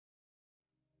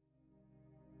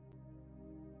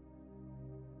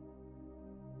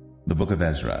The book of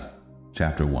Ezra,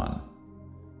 chapter 1.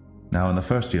 Now in the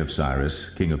first year of Cyrus,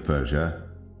 king of Persia,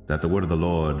 that the word of the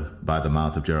Lord by the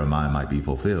mouth of Jeremiah might be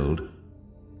fulfilled,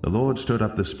 the Lord stirred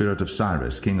up the spirit of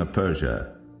Cyrus, king of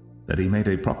Persia, that he made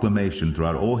a proclamation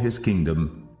throughout all his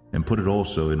kingdom, and put it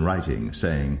also in writing,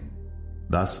 saying,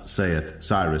 Thus saith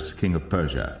Cyrus, king of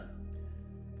Persia,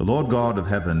 The Lord God of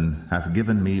heaven hath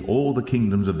given me all the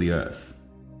kingdoms of the earth,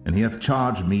 and he hath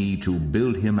charged me to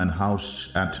build him an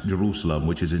house at Jerusalem,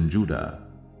 which is in Judah.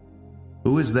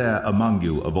 Who is there among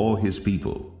you of all his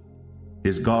people?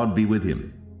 His God be with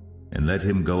him, and let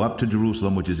him go up to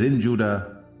Jerusalem, which is in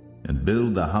Judah, and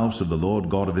build the house of the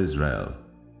Lord God of Israel.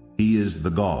 He is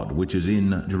the God which is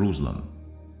in Jerusalem.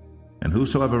 And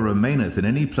whosoever remaineth in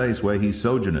any place where he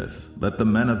sojourneth, let the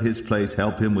men of his place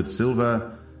help him with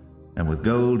silver, and with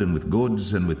gold, and with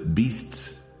goods, and with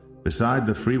beasts, beside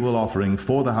the freewill offering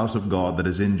for the house of God that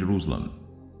is in Jerusalem.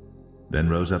 Then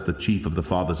rose up the chief of the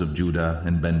fathers of Judah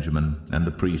and Benjamin, and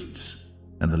the priests,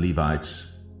 and the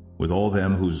Levites, with all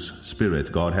them whose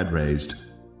spirit God had raised,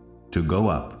 to go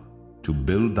up, to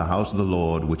build the house of the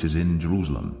Lord which is in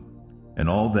Jerusalem. And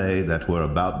all they that were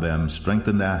about them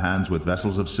strengthened their hands with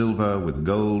vessels of silver, with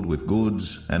gold, with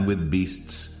goods, and with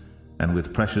beasts, and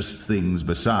with precious things,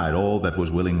 beside all that was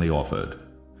willingly offered.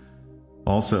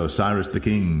 Also Cyrus the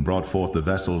king brought forth the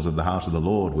vessels of the house of the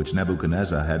Lord, which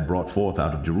Nebuchadnezzar had brought forth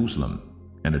out of Jerusalem,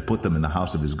 and had put them in the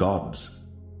house of his gods.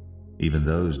 Even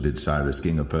those did Cyrus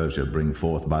king of Persia bring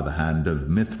forth by the hand of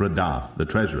Mithredath the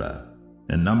treasurer,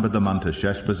 and numbered them unto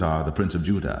Sheshbazzar the prince of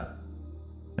Judah.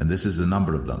 And this is the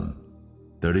number of them: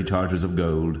 30 chargers of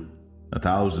gold,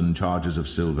 1,000 chargers of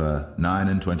silver,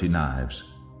 29 knives,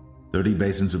 30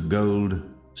 basins of gold,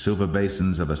 silver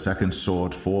basins of a second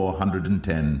sort,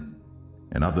 410,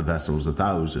 and other vessels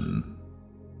 1,000.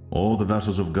 All the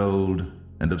vessels of gold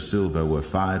and of silver were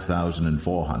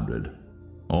 5,400.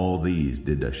 All these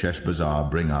did Sheshbazzar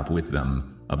bring up with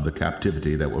them of the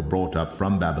captivity that were brought up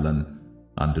from Babylon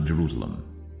unto Jerusalem.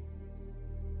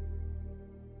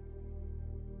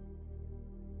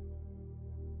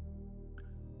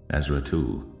 Ezra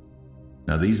 2.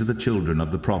 Now these are the children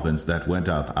of the province that went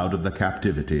up out of the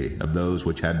captivity of those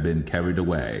which had been carried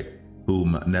away,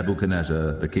 whom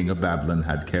Nebuchadnezzar the king of Babylon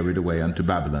had carried away unto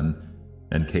Babylon,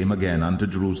 and came again unto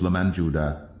Jerusalem and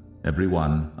Judah, every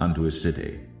one unto his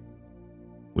city.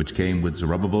 Which came with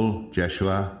Zerubbabel,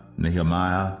 Jeshua,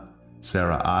 Nehemiah,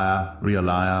 Seraiah,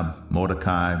 Realiah,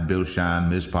 Mordecai, Bilshan,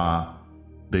 Mizpah,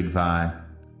 Bigvai,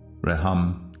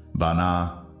 Rehum,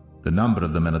 Baanah, the number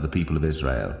of the men of the people of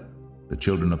Israel, the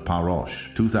children of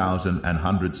Parosh,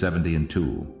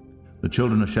 2,172, the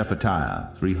children of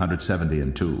Shephatiah,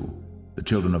 372, the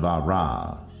children of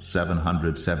Arah,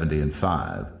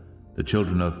 775, the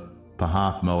children of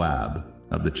Pahath Moab,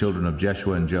 of the children of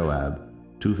Jeshua and Joab,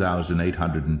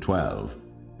 2,812,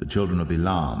 the children of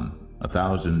Elam,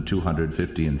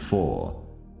 1,254,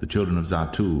 the children of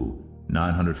Zatu,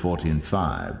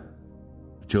 945,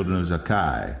 the children of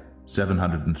Zakkai,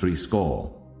 703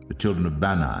 score, the children of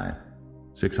Bani,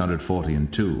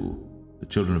 642, the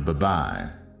children of Babai,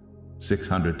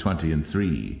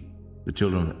 623, the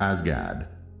children of Azgad,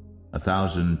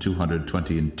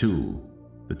 1,222,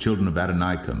 the children of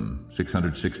Adonikam,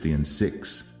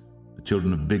 666, the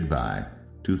children of Bigvai,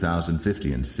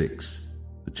 2,056,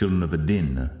 the children of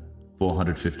Adin,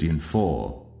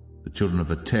 454, the children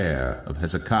of Ater of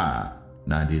Hezekiah,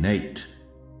 98,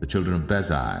 the children of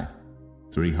Bezai,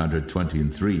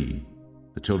 323,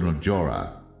 the children of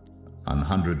Jorah,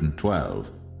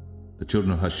 112, the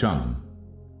children of Hashum,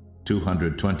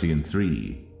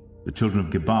 223, the children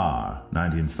of Gebar,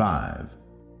 95,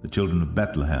 the children of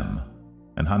Bethlehem,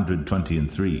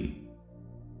 123,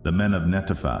 the men of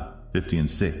Netophah,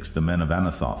 56, the men of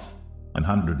Anathoth,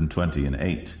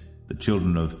 128, the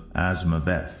children of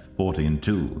Azmaveth,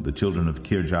 42, the children of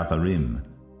Kirjatharim,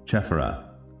 Chephirah,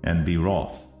 and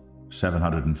Beeroth,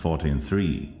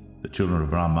 743, the children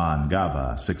of Ramah and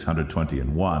Gaba,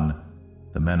 621,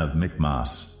 the men of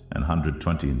Michmas,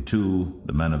 122,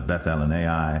 the men of Bethel and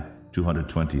Ai,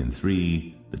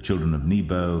 223, the children of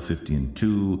Nebo,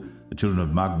 52, the children of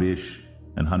Magbish,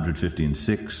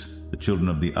 156, the children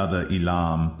of the other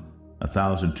Elam,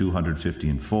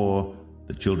 1,254,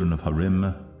 the children of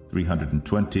Harim,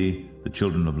 320, the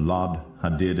children of Lod,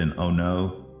 Hadid, and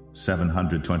Ono,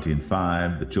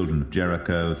 725, the children of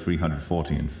Jericho,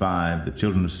 345, the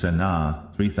children of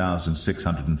Senah,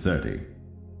 3,630.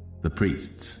 The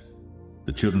priests,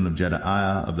 the children of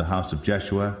Jedaiah of the house of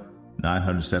Jeshua,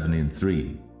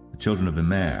 973, the children of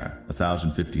Immer,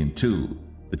 1,052,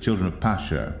 the children of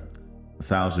Pashur,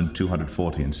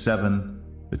 1,247,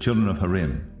 the children of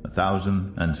Harim,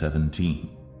 1,017.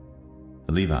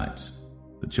 The Levites,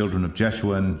 the children of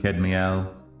Jeshua and Kadmiel,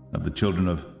 of the children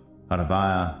of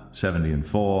Haraviah, 70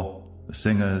 the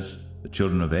singers, the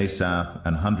children of Asaph,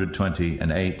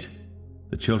 128,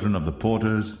 the children of the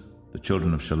porters, the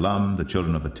children of Shalom, the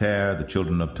children of Ater, the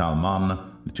children of Talmon,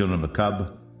 the children of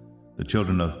Akub, the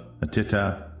children of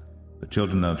Hatita, the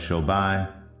children of Shobai,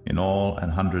 in all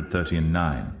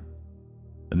 139.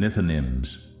 The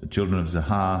Nethinims, the children of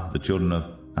Zahar, the children of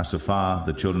Hasupha,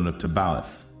 the children of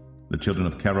Tabaoth, the children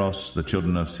of Keros, the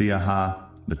children of Siaha,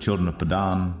 the children of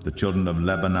Padan, the children of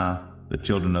Lebanah, the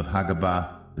children of Hagabah,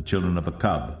 the children of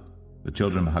Akub, the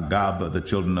children of Hagab, the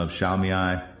children of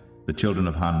Shalmai, the children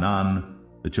of Hanan,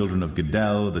 the children of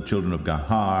Gedel, the children of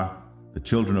Gahar, the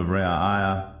children of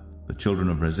Reaiah, the children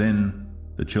of Rezin,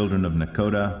 the children of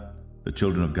Nekoda, the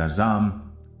children of Gazam,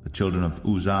 the children of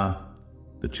Uzzah,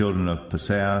 the children of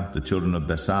Paseah, the children of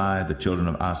Besai, the children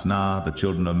of Asnah, the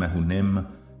children of Mehunim,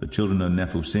 the children of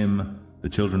Nephusim, the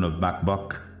children of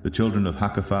Bakbuk, the children of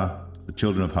Hakapha, the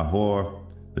children of Hahor,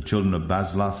 the children of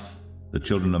Bazlath, the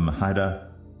children of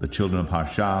Mahida, the children of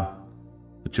Harsha,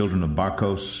 the children of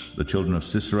Barkos, the children of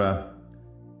Sisera,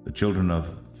 the children of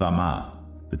Thamah,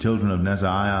 the children of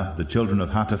Neziah, the children of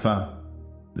Hatapha,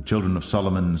 the children of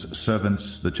Solomon's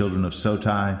servants, the children of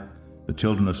Sotai, the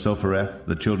children of Sophereth,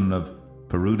 the children of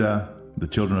Peruda, the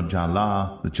children of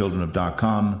Jalah, the children of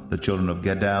Darkon, the children of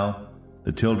Gedel,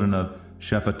 the children of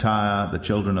Shephatiah, the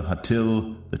children of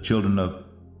Hatil, the children of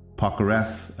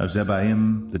Pokereth of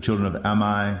Zebaim, the children of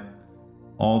Amai,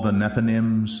 all the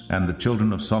Nethinims, and the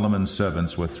children of Solomon's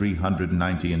servants were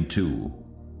 392.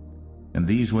 And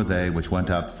these were they which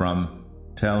went up from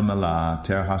Tel Melah,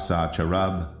 Terhasa,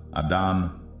 Cherub,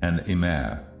 Adan, and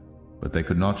Immer. But they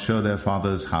could not show their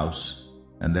father's house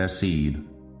and their seed,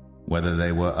 whether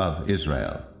they were of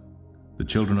Israel. The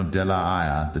children of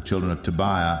Delaiah, the children of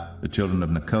Tobiah, the children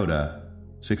of Nekoda,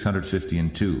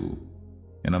 652.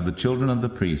 And of the children of the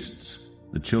priests,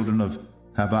 the children of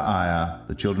Habaiah,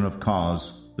 the children of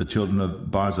Koz, the children of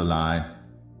Barzillai,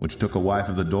 which took a wife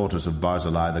of the daughters of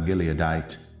Barzillai the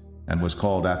Gileadite, and was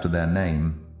called after their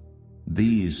name,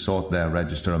 these sought their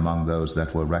register among those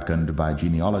that were reckoned by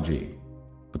genealogy,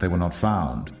 but they were not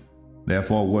found.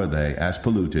 Therefore were they, as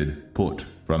polluted, put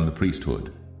from the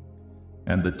priesthood.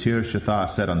 And the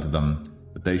Tirshathah said unto them,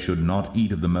 that they should not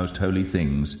eat of the most holy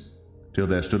things, till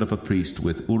there stood up a priest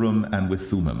with Urim and with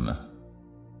Thummim.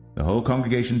 The whole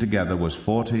congregation together was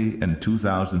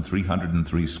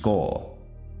 40,203 score,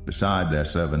 beside their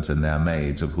servants and their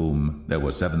maids, of whom there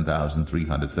were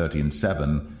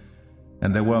 7,337,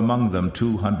 and there were among them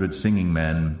 200 singing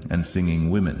men and singing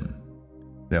women.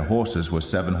 Their horses were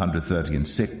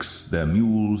 736, their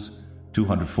mules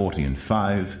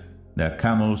 245, their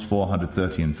camels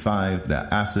 435, their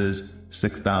asses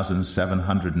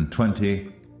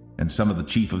 6,720, and some of the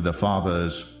chief of the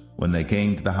fathers, when they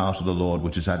came to the house of the Lord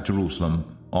which is at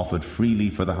Jerusalem, offered freely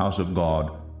for the house of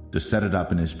God, to set it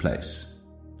up in his place.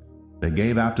 They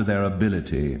gave after their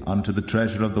ability unto the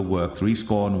treasure of the work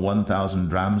 61,000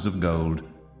 drams of gold,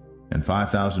 and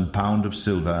 5,000 pound of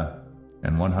silver,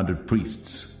 and 100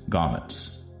 priests'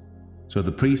 garments. So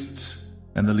the priests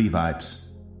and the Levites,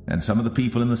 and some of the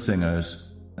people and the singers,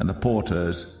 and the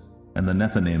porters, and the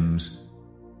Nethinims,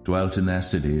 dwelt in their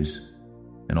cities,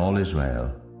 and all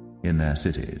Israel in their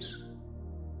cities.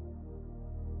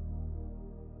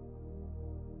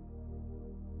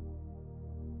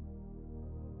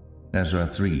 Ezra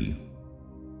 3.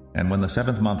 And when the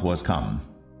 7th month was come,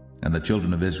 and the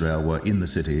children of Israel were in the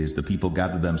cities, the people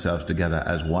gathered themselves together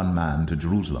as one man to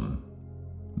Jerusalem.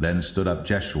 Then stood up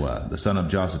Jeshua the son of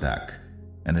Jozadak,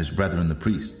 and his brethren the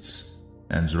priests,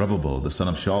 and Zerubbabel the son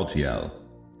of Shealtiel,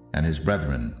 and his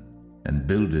brethren, and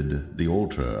builded the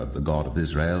altar of the God of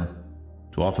Israel,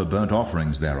 to offer burnt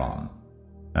offerings thereon,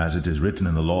 as it is written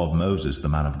in the law of Moses the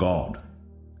man of God.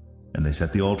 And they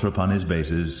set the altar upon his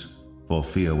bases, for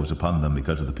fear was upon them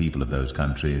because of the people of those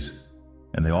countries.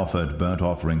 And they offered burnt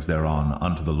offerings thereon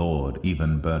unto the Lord,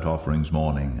 even burnt offerings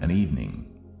morning and evening.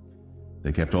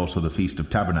 They kept also the Feast of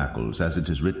Tabernacles, as it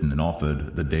is written, and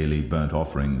offered the daily burnt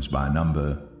offerings by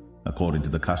number, according to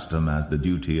the custom as the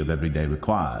duty of every day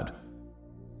required.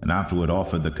 And afterward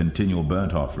offered the continual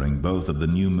burnt offering, both of the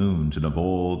new moons and of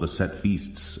all the set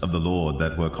feasts of the Lord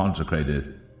that were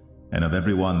consecrated, and of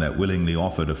every one that willingly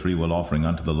offered a freewill offering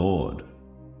unto the Lord.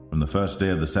 From the first day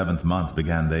of the 7th month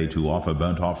began they to offer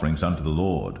burnt offerings unto the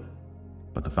Lord.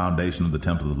 But the foundation of the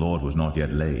temple of the Lord was not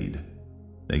yet laid.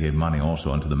 They gave money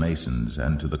also unto the masons,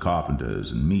 and to the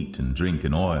carpenters, and meat, and drink,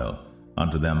 and oil,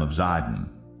 unto them of Zidon,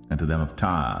 and to them of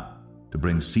Tyre, to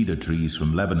bring cedar trees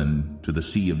from Lebanon to the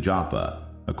sea of Joppa,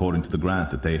 according to the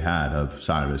grant that they had of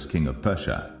Cyrus king of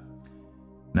Persia.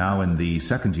 Now in the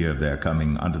 2nd year of their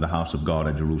coming unto the house of God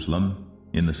at Jerusalem,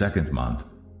 in the 2nd month,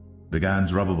 began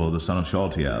Zerubbabel the son of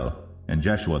Shealtiel, and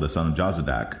Jeshua the son of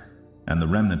Jozadak, and the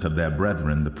remnant of their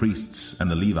brethren, the priests and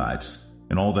the Levites,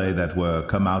 and all they that were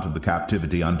come out of the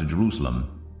captivity unto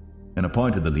Jerusalem, and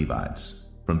appointed the Levites,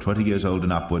 from 20 years old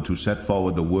and upward, to set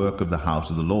forward the work of the house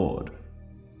of the Lord.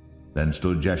 Then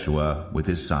stood Jeshua with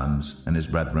his sons and his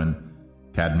brethren,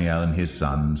 Kadmiel and his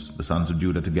sons, the sons of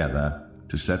Judah together,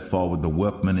 to set forward the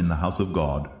workmen in the house of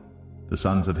God, the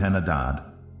sons of Henadad,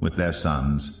 with their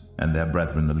sons and their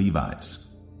brethren the Levites.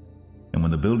 And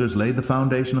when the builders laid the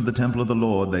foundation of the temple of the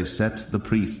Lord, they set the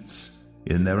priests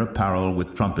in their apparel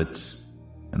with trumpets,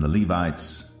 and the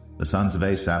Levites, the sons of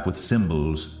Asaph, with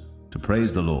cymbals, to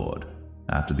praise the Lord,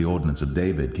 after the ordinance of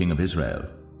David king of Israel.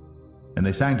 And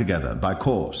they sang together by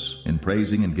course, in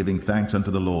praising and giving thanks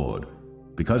unto the Lord,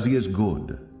 because he is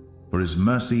good, for his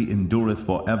mercy endureth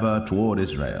for ever toward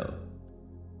Israel.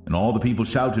 And all the people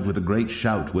shouted with a great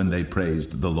shout when they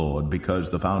praised the Lord, because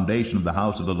the foundation of the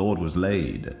house of the Lord was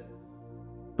laid.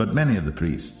 But many of the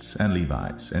priests and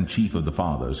Levites and chief of the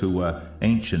fathers, who were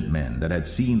ancient men that had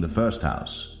seen the first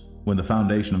house, when the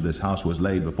foundation of this house was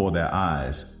laid before their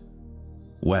eyes,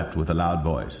 wept with a loud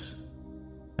voice,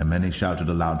 and many shouted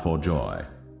aloud for joy,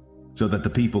 so that the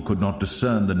people could not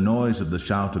discern the noise of the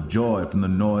shout of joy from the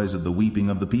noise of the weeping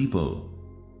of the people.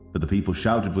 For the people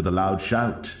shouted with a loud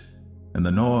shout, and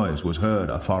the noise was heard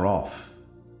afar off.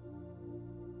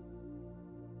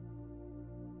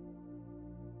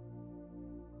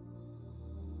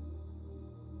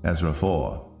 Ezra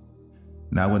 4.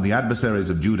 Now when the adversaries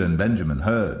of Judah and Benjamin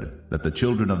heard that the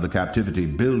children of the captivity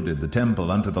builded the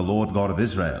temple unto the Lord God of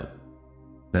Israel,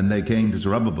 then they came to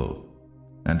Zerubbabel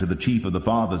and to the chief of the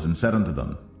fathers, and said unto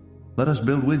them, Let us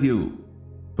build with you,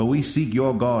 for we seek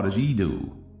your God as ye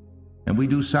do. And we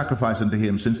do sacrifice unto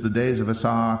him since the days of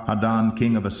Esar-Haddon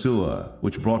king of Assur,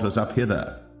 which brought us up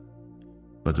hither.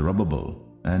 But Zerubbabel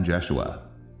and Jeshua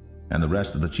and the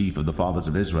rest of the chief of the fathers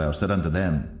of Israel said unto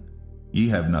them, Ye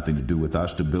have nothing to do with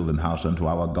us to build an house unto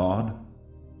our God,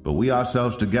 but we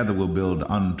ourselves together will build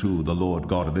unto the Lord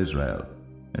God of Israel,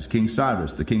 as King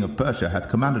Cyrus the king of Persia hath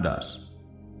commanded us.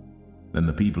 Then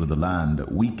the people of the land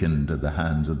weakened the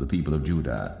hands of the people of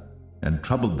Judah, and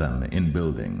troubled them in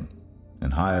building,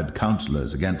 and hired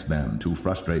counselors against them to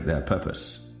frustrate their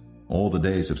purpose, all the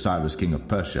days of Cyrus king of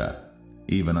Persia,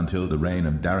 even until the reign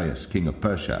of Darius king of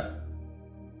Persia.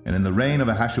 And in the reign of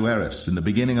Ahasuerus, in the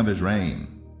beginning of his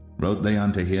reign, wrote they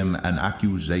unto him an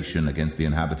accusation against the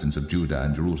inhabitants of Judah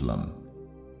and Jerusalem.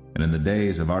 And in the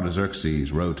days of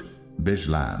Artaxerxes wrote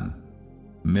Bishlam,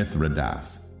 Mithredath,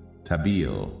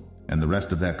 Tabeel, and the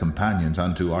rest of their companions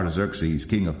unto Artaxerxes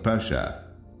king of Persia.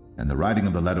 And the writing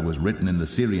of the letter was written in the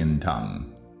Syrian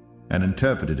tongue, and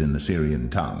interpreted in the Syrian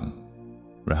tongue.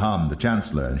 Rehum the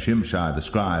chancellor and Shimshai the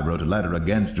scribe wrote a letter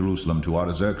against Jerusalem to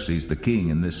Artaxerxes the king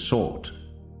in this sort.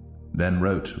 Then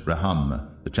wrote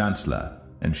Rehum the chancellor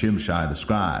and Shimshai the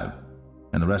scribe,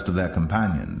 and the rest of their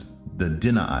companions, the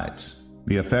Dinaites,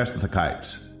 the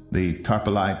Apharsathites, the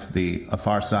Tarpelites, the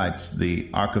Apharsites, the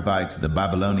Archavites, the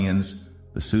Babylonians,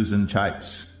 the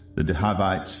Susanchites, the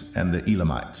Dehavites, and the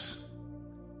Elamites,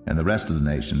 and the rest of the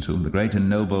nations whom the great and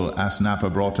noble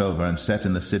Asnapper brought over and set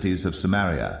in the cities of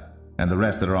Samaria, and the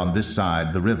rest that are on this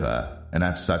side the river, and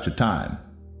at such a time.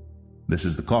 This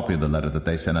is the copy of the letter that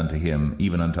they sent unto him,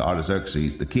 even unto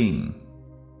Artaxerxes the king.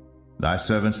 Thy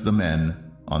servants the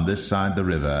men, on this side the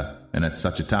river, and at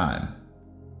such a time.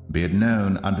 Be it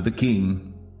known unto the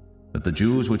king, that the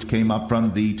Jews which came up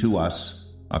from thee to us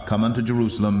are come unto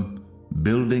Jerusalem,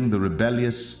 building the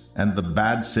rebellious and the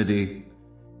bad city,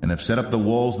 and have set up the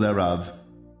walls thereof,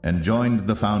 and joined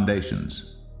the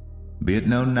foundations. Be it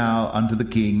known now unto the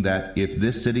king, that if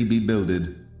this city be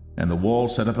builded, and the wall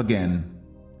set up again,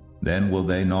 then will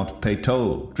they not pay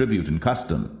toll, tribute, and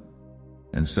custom,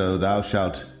 and so thou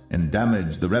shalt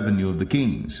endamage the revenue of the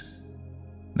kings.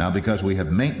 Now because we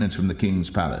have maintenance from the king's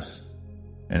palace,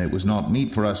 and it was not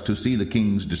meet for us to see the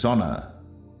king's dishonor,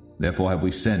 therefore have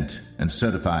we sent and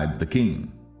certified the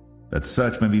king, that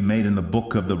search may be made in the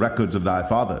book of the records of thy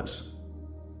fathers.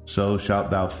 So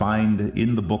shalt thou find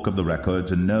in the book of the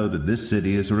records, and know that this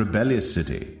city is a rebellious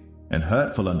city, and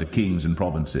hurtful unto kings and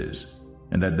provinces,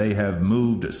 and that they have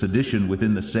moved sedition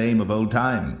within the same of old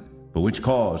time, for which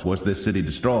cause was this city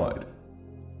destroyed.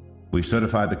 We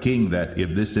certify the king that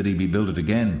if this city be builded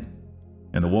again,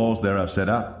 and the walls thereof set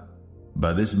up,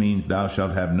 by this means thou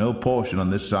shalt have no portion on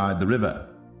this side the river.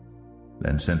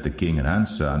 Then sent the king an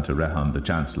answer unto Rehum the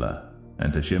chancellor,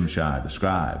 and to Shimshai the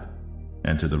scribe,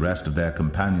 and to the rest of their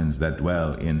companions that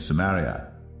dwell in Samaria,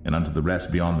 and unto the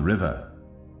rest beyond the river,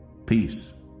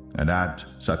 Peace, and at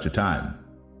such a time.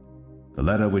 The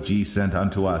letter which ye sent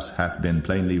unto us hath been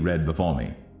plainly read before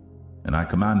me. And I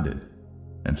commanded,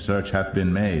 and search hath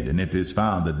been made, and it is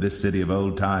found that this city of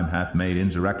old time hath made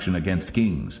insurrection against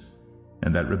kings,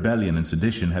 and that rebellion and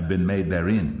sedition have been made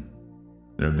therein.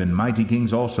 There have been mighty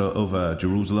kings also over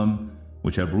Jerusalem,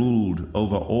 which have ruled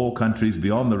over all countries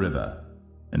beyond the river,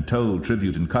 and toll,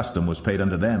 tribute, and custom was paid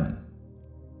unto them.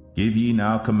 Give ye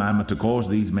now commandment to cause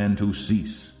these men to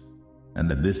cease, and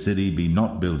that this city be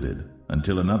not builded,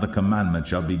 until another commandment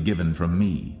shall be given from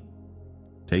me.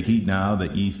 Take heed now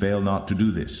that ye fail not to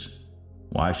do this.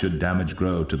 Why should damage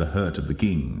grow to the hurt of the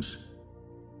kings?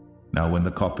 Now when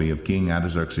the copy of King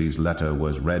Artaxerxes' letter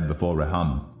was read before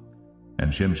Rehum,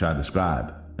 and Shimshai the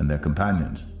scribe, and their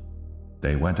companions,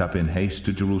 they went up in haste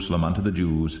to Jerusalem unto the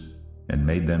Jews, and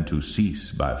made them to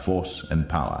cease by force and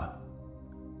power.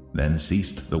 Then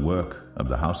ceased the work of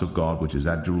the house of God which is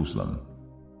at Jerusalem.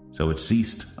 So it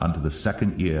ceased unto the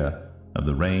 2nd year of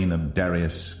the reign of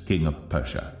Darius king of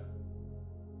Persia.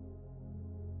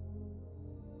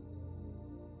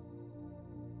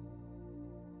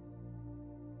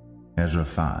 Ezra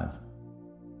 5.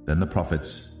 Then the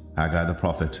prophets, Haggai the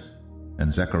prophet,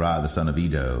 and Zechariah the son of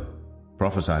Iddo,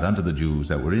 prophesied unto the Jews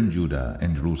that were in Judah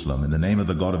and Jerusalem in the name of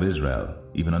the God of Israel,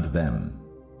 even unto them.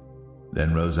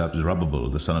 Then rose up Zerubbabel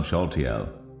the son of Shealtiel,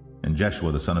 and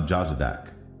Jeshua the son of Jozadak,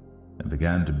 and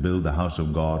began to build the house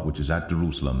of God which is at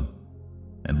Jerusalem,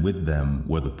 and with them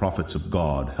were the prophets of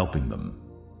God helping them.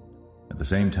 At the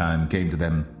same time came to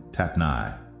them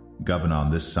Tatnai, governor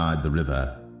on this side the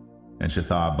river, and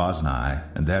Shethar-boznai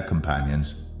and their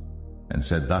companions, and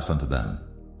said thus unto them,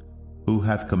 Who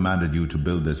hath commanded you to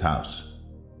build this house,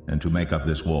 and to make up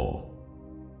this wall?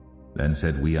 Then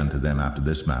said we unto them after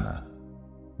this manner,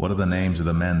 What are the names of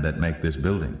the men that make this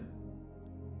building?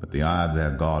 But the eye of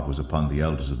their God was upon the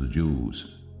elders of the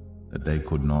Jews, that they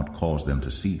could not cause them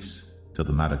to cease, till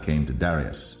the matter came to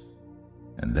Darius.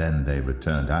 And then they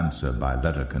returned answer by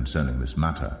letter concerning this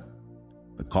matter.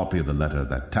 The copy of the letter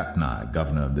that Tatnai,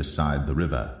 governor of this side the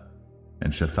river,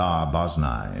 and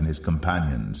Shethar-boznai and his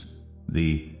companions,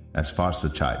 the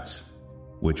Aspharsachites,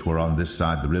 which were on this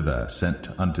side the river, sent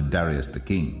unto Darius the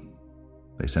king.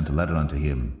 They sent a letter unto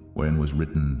him, wherein was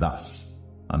written thus,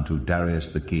 Unto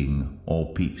Darius the king,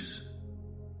 all peace.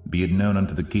 Be it known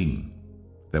unto the king,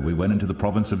 that we went into the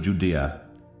province of Judea,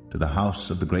 to the house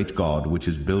of the great God, which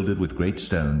is builded with great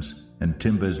stones, and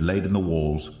timbers laid in the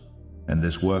walls, and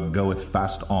this work goeth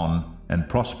fast on, and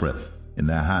prospereth in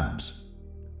their hands.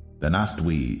 Then asked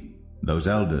we those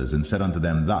elders, and said unto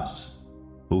them thus,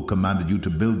 Who commanded you to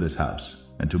build this house,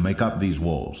 and to make up these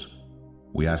walls?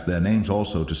 We asked their names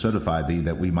also to certify thee,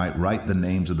 that we might write the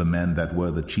names of the men that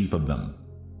were the chief of them.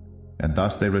 And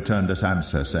thus they returned us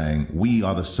answer, saying, We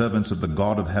are the servants of the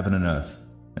God of heaven and earth,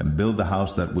 and build the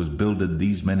house that was builded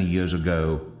these many years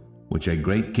ago, which a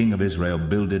great king of Israel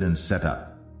builded and set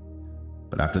up.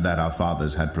 But after that our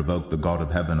fathers had provoked the God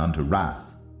of heaven unto wrath,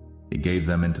 he gave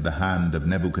them into the hand of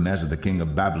Nebuchadnezzar the king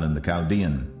of Babylon the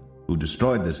Chaldean, who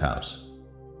destroyed this house,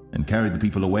 and carried the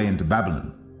people away into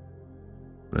Babylon.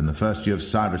 But in the 1st year of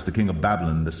Cyrus the king of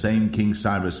Babylon, the same King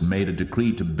Cyrus made a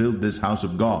decree to build this house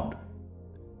of God,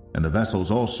 and the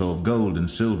vessels also of gold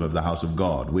and silver of the house of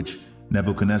God, which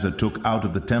Nebuchadnezzar took out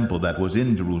of the temple that was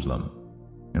in Jerusalem,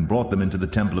 and brought them into the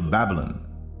temple of Babylon.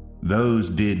 Those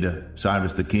did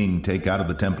Cyrus the king take out of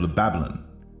the temple of Babylon,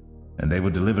 and they were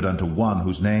delivered unto one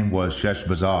whose name was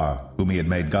Sheshbazzar, whom he had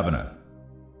made governor,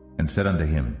 and said unto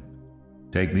him,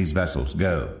 Take these vessels,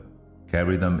 go,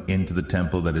 carry them into the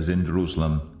temple that is in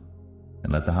Jerusalem,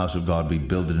 and let the house of God be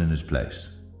builded in his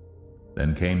place.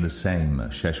 Then came the same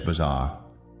Sheshbazzar,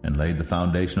 and laid the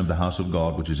foundation of the house of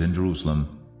God which is in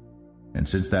Jerusalem, and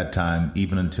since that time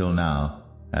even until now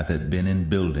hath it been in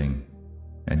building,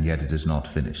 and yet it is not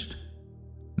finished.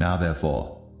 Now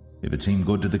therefore, if it seem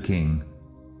good to the king,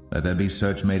 let there be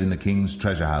search made in the king's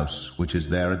treasure house, which is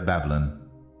there at Babylon,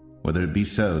 whether it be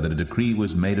so that a decree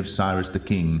was made of Cyrus the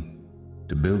king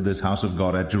to build this house of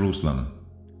God at Jerusalem,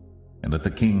 and let the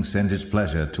king send his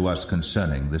pleasure to us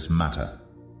concerning this matter.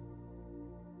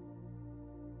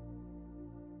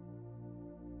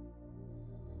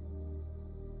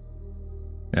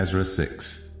 Ezra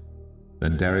 6.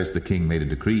 Then Darius the king made a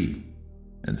decree,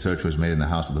 and search was made in the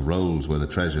house of the rolls where the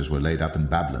treasures were laid up in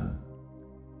Babylon.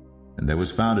 And there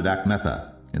was found at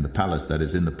Achmetha, in the palace that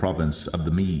is in the province of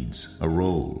the Medes, a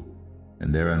roll,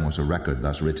 and therein was a record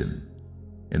thus written,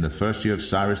 In the 1st year of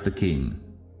Cyrus the king,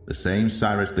 the same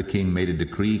Cyrus the king made a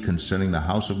decree concerning the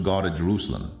house of God at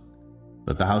Jerusalem.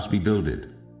 Let the house be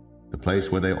builded, the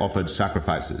place where they offered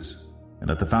sacrifices, and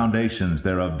let the foundations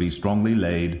thereof be strongly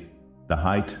laid, the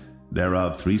height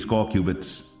thereof 80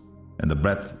 cubits, and the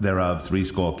breadth thereof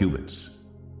 60 cubits,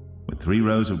 with 3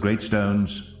 rows of great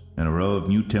stones, and a row of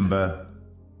new timber,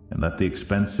 and let the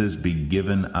expenses be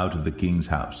given out of the king's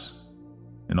house.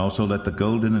 And also let the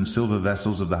golden and silver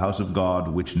vessels of the house of God,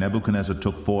 which Nebuchadnezzar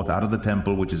took forth out of the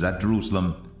temple which is at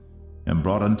Jerusalem, and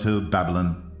brought unto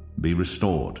Babylon, be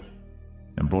restored,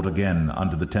 and brought again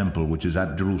unto the temple which is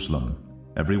at Jerusalem,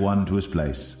 every one to his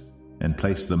place, and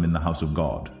place them in the house of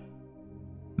God.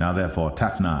 Now therefore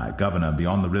Tatnai, governor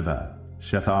beyond the river,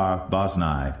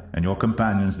 Shethar-Boznai, and your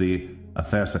companions the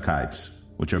Athersachites,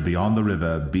 which are beyond the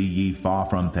river, be ye far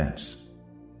from thence.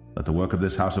 Let the work of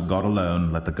this house of God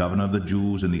alone, let the governor of the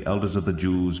Jews and the elders of the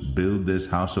Jews build this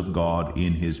house of God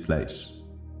in his place.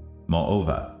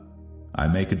 Moreover, I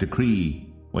make a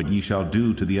decree what ye shall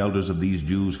do to the elders of these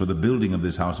Jews for the building of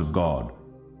this house of God,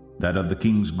 that of the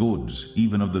king's goods,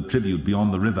 even of the tribute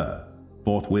beyond the river,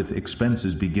 forthwith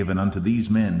expenses be given unto these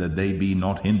men, that they be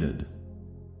not hindered.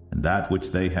 And that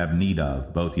which they have need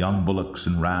of, both young bullocks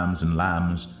and rams and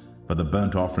lambs, for the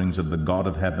burnt offerings of the God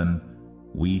of heaven,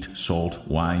 wheat, salt,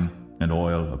 wine, and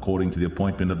oil, according to the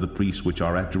appointment of the priests which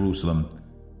are at Jerusalem,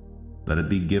 let it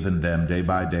be given them day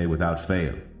by day without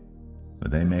fail, that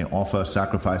they may offer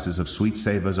sacrifices of sweet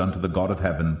savours unto the God of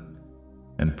heaven,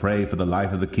 and pray for the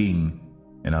life of the king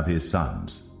and of his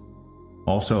sons.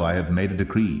 Also I have made a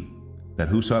decree, that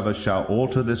whosoever shall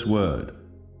alter this word,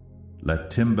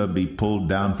 let timber be pulled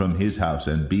down from his house,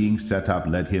 and being set up,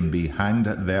 let him be hanged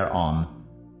thereon,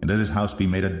 and let his house be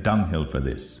made a dunghill for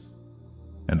this.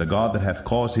 And the God that hath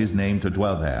caused his name to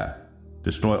dwell there,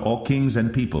 destroy all kings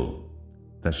and people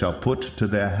that shall put to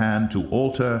their hand to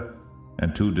alter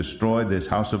and to destroy this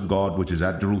house of God which is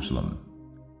at Jerusalem.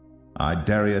 I,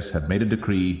 Darius, have made a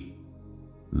decree,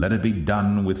 let it be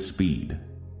done with speed.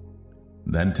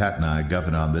 Then Tatnai,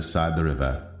 governor on this side the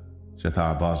river,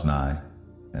 Shethar-Boznai,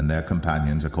 and their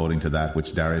companions, according to that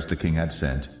which Darius the king had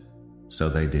sent, so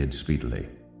they did speedily.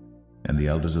 And the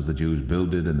elders of the Jews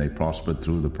builded, and they prospered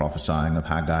through the prophesying of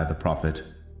Haggai the prophet,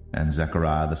 and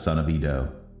Zechariah the son of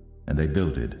Iddo, and they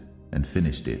builded and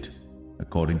finished it,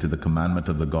 according to the commandment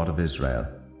of the God of Israel,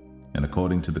 and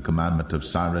according to the commandment of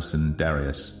Cyrus and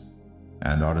Darius,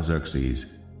 and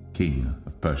Artaxerxes, king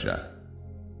of Persia.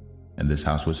 And this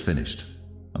house was finished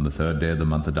on the 3rd day of the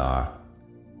month Adar,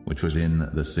 which was in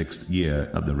the 6th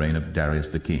year of the reign of Darius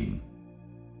the king.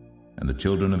 And the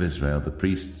children of Israel, the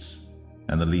priests,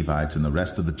 and the Levites, and the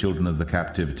rest of the children of the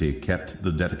captivity, kept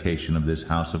the dedication of this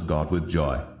house of God with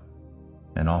joy,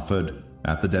 and offered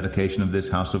at the dedication of this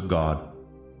house of God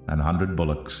 100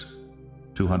 bullocks,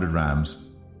 200 rams,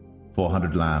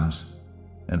 400 lambs,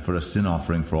 and for a sin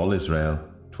offering for all Israel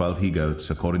 12 he-goats,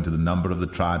 according to the number of the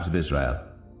tribes of Israel.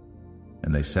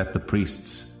 And they set the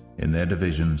priests in their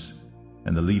divisions,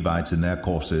 and the Levites in their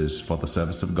courses, for the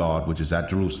service of God which is at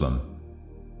Jerusalem,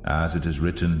 as it is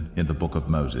written in the book of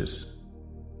Moses.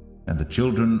 And the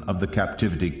children of the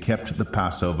captivity kept the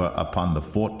Passover upon the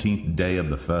 14th day of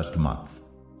the 1st month.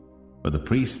 For the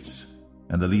priests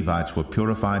and the Levites were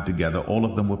purified together, all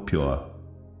of them were pure,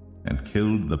 and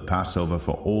killed the Passover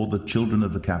for all the children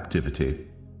of the captivity,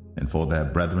 and for their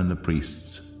brethren the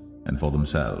priests, and for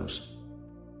themselves.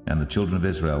 And the children of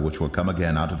Israel, which were come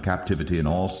again out of captivity, and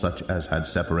all such as had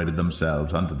separated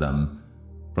themselves unto them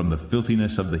from the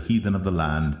filthiness of the heathen of the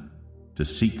land, to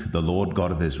seek the Lord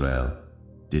God of Israel,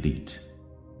 did eat,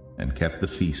 and kept the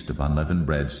feast of unleavened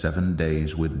bread 7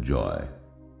 days with joy.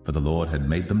 For the Lord had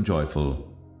made them joyful,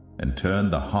 and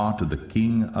turned the heart of the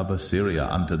king of Assyria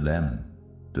unto them,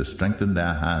 to strengthen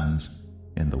their hands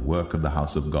in the work of the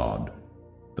house of God,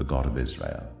 the God of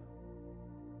Israel.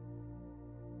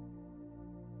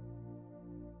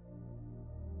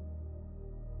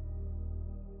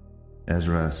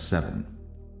 Ezra 7.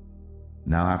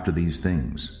 Now after these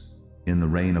things, in the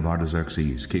reign of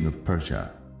Artaxerxes, king of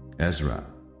Persia, Ezra,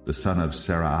 the son of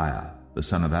Seraiah, the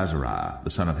son of Azariah,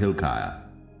 the son of Hilkiah,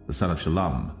 the son of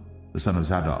Shallum, the son of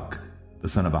Zadok, the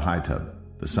son of Ahitub,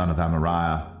 the son of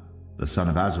Amariah, the son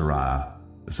of Azariah,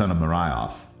 the son of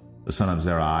Merioth, the son of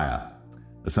Zerahiah,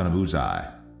 the son of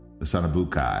Uzai, the son of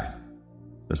Bukai,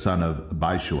 the son of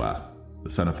Abishua, the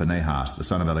son of Phinehas, the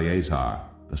son of Eleazar,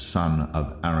 the son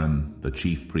of Aaron the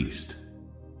chief priest.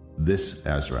 This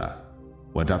Ezra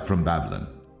went up from Babylon,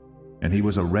 and he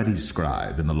was a ready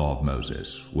scribe in the law of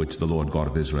Moses, which the Lord God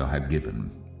of Israel had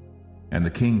given. And the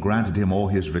king granted him all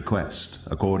his request,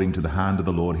 according to the hand of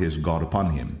the Lord his God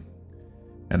upon him.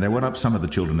 And there went up some of the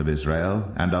children of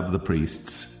Israel, and of the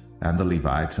priests, and the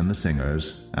Levites, and the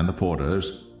singers, and the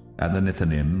porters, and the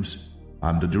Nethinims,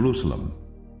 unto Jerusalem,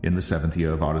 in the 7th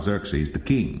year of Artaxerxes the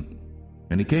king.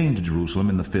 And he came to Jerusalem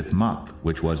in the 5th month,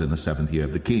 which was in the 7th year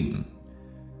of the king.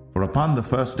 For upon the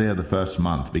first day of the first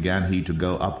month began he to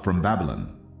go up from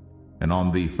Babylon, and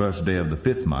on the first day of the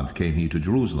 5th month came he to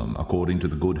Jerusalem, according to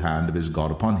the good hand of his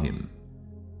God upon him.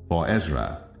 For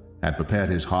Ezra had prepared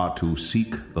his heart to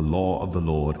seek the law of the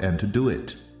Lord, and to do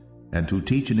it, and to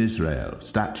teach in Israel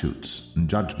statutes and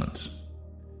judgments.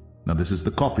 Now this is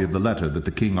the copy of the letter that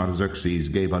the king Artaxerxes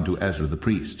gave unto Ezra the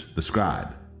priest, the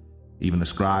scribe, even a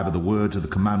scribe of the words of the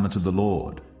commandments of the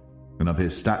Lord, and of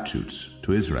his statutes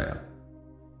to Israel.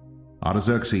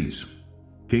 Artaxerxes,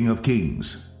 king of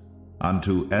kings,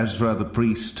 unto Ezra the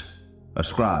priest, a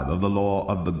scribe of the law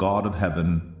of the God of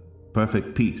heaven,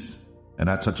 perfect peace, and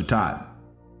at such a time.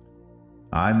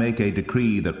 I make a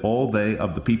decree that all they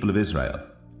of the people of Israel,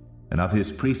 and of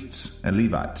his priests and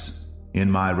Levites, in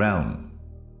my realm,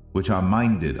 which are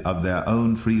minded of their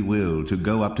own free will to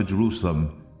go up to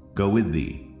Jerusalem, go with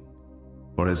thee.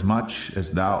 For as much as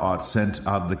thou art sent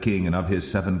of the king and of his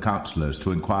 7 counselors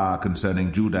to inquire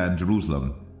concerning Judah and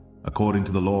Jerusalem, according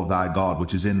to the law of thy God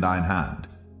which is in thine hand,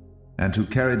 and to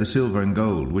carry the silver and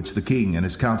gold which the king and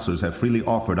his counselors have freely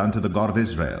offered unto the God of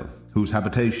Israel, whose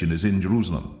habitation is in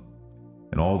Jerusalem,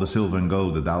 and all the silver and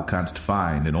gold that thou canst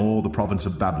find in all the province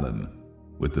of Babylon,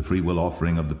 with the freewill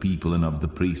offering of the people and of the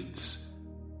priests,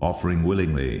 offering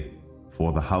willingly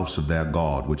for the house of their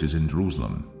God which is in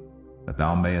Jerusalem, that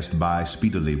thou mayest buy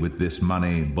speedily with this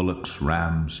money bullocks,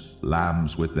 rams,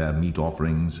 lambs with their meat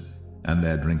offerings and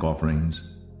their drink offerings,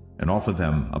 and offer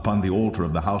them upon the altar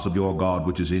of the house of your God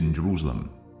which is in Jerusalem.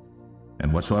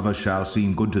 And whatsoever shall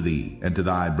seem good to thee and to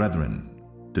thy brethren,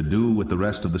 to do with the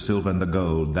rest of the silver and the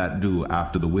gold, that do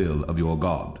after the will of your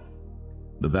God.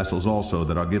 The vessels also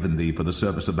that are given thee for the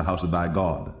service of the house of thy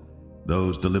God,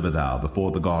 those deliver thou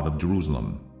before the God of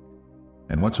Jerusalem.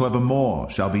 And whatsoever more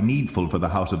shall be needful for the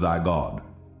house of thy God,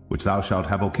 which thou shalt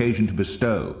have occasion to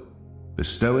bestow,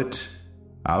 bestow it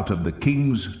out of the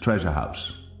king's treasure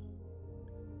house.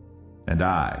 And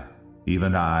I,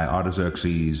 even I,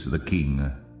 Artaxerxes the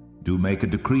king, do make a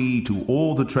decree to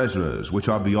all the treasurers which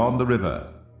are beyond the river,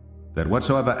 that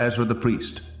whatsoever Ezra the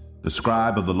priest, the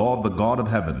scribe of the law of the God of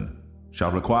heaven,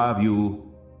 shall require of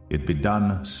you, it be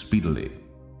done speedily.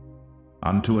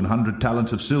 Unto 100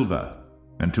 talents of silver,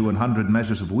 and to 100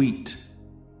 measures of wheat,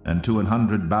 and to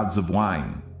 100 baths of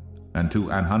wine, and to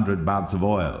 100 baths of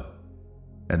oil,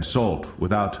 and salt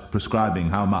without prescribing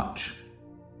how much.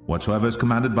 Whatsoever is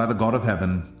commanded by the God of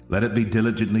heaven, let it be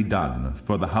diligently done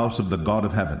for the house of the God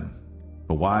of heaven.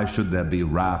 For why should there be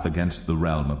wrath against the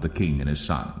realm of the king and his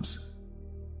sons?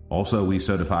 Also we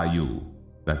certify you,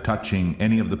 that touching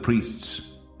any of the priests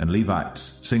and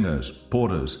Levites, singers,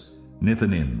 porters,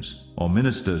 Nethinims, or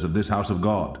ministers of this house of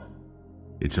God,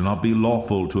 it shall not be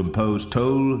lawful to impose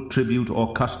toll, tribute,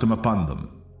 or custom upon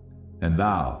them. And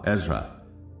thou, Ezra,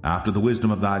 after the wisdom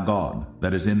of thy God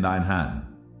that is in thine hand,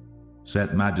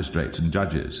 set magistrates and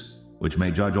judges, which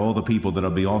may judge all the people that are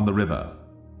beyond the river,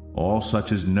 all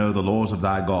such as know the laws of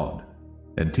thy God,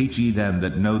 and teach ye them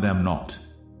that know them not.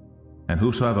 And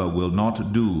whosoever will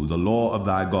not do the law of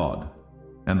thy God,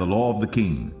 and the law of the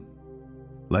king,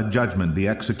 let judgment be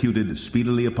executed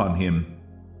speedily upon him,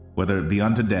 whether it be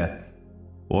unto death,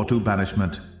 or to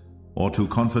banishment, or to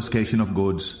confiscation of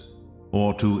goods,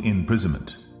 or to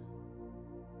imprisonment.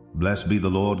 Blessed be the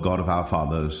Lord God of our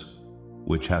fathers,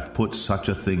 which hath put such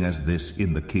a thing as this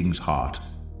in the king's heart,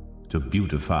 to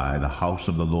beautify the house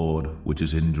of the Lord which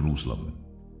is in Jerusalem,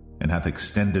 and hath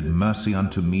extended mercy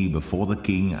unto me before the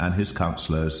king and his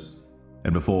counselors,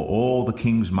 and before all the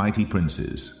king's mighty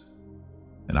princes.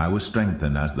 And I was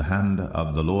strengthened as the hand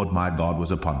of the Lord my God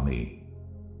was upon me,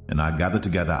 and I gathered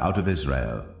together out of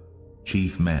Israel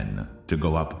chief men to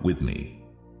go up with me.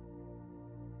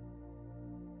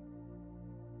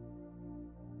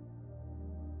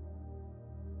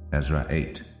 Ezra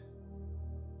 8.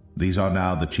 These are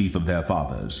now the chief of their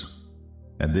fathers,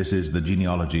 and this is the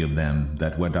genealogy of them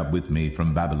that went up with me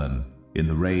from Babylon in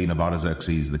the reign of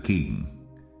Artaxerxes the king.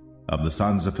 Of the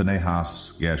sons of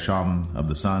Phinehas, Gershom; of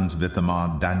the sons of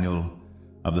Ithamar, Daniel;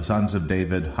 of the sons of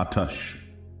David, Hattush;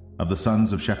 of the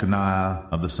sons of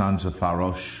Shechaniah; of the sons of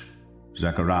Pharosh,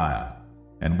 Zechariah;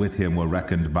 and with him were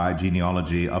reckoned by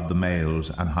genealogy of the males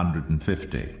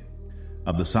 150.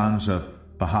 Of the sons of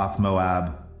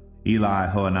Pahath-Moab,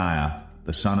 Eli-Hoeniah,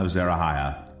 the son of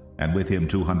Zerahiah, and with him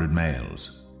 200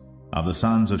 males. Of the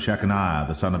sons of Shechaniah,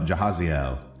 the son of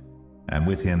Jahaziel, and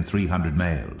with him 300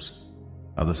 males.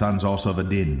 Of the sons also of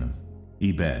Adin,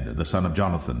 Ebed, the son of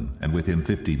Jonathan, and with him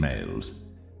 50 males.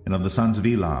 And of the sons of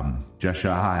Elam,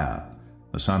 Jeshahiah,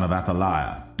 the son of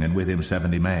Athaliah, and with him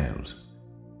 70 males.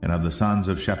 And of the sons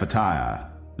of Shephatiah,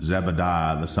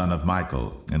 Zebadiah, the son of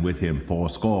Michael, and with him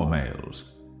 80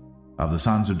 males. Of the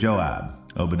sons of Joab,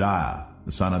 Obadiah,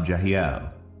 the son of Jehiel,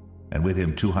 and with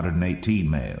him 218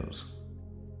 males.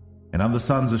 And of the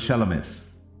sons of Shelomith,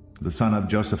 the son of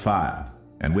Josephiah,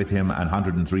 and with him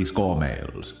 160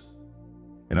 males.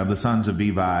 And of the sons of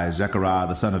Bevi, Zechariah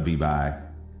the son of Bevi,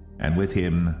 and with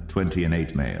him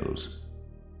 28 males.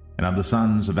 And of the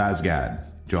sons of Azgad,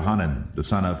 Johanan the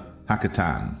son of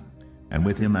Hakatan, and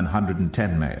with him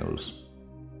 110 males.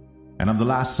 And of the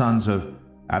last sons of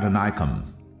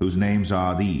Adonikam, whose names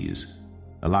are these,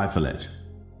 Eliphalet,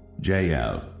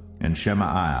 Jael, and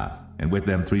Shemaiah, and with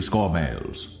them 80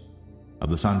 males. Of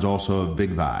the sons also of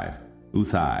Bigvai,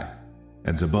 Uthai,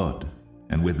 and Zabud,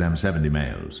 and with them 70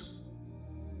 males.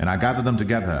 And I gathered them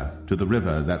together to the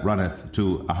river that runneth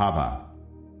to Ahava,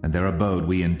 and there abode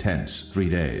we in tents 3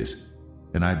 days.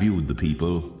 And I viewed the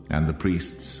people and the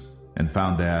priests, and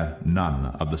found there none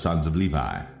of the sons of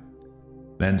Levi.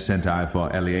 Then sent I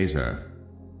for Eleazar,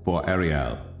 for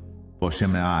Ariel, for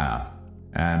Shemaiah,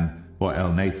 and for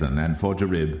Elnathan, and for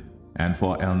Jerib, and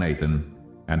for Elnathan,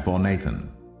 and for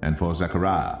Nathan, and for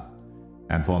Zechariah,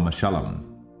 and for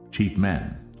Meshullam, chief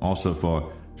men, also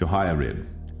for Jehoiarib,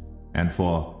 and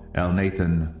for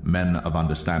Elnathan, men of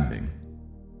understanding.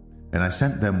 And I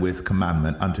sent them with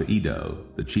commandment unto Iddo,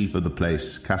 the chief of the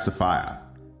place Cassaphiah,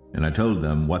 and I told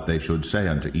them what they should say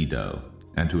unto Iddo,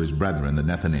 and to his brethren the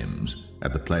Nethinims,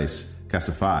 at the place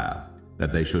Cassaphiah,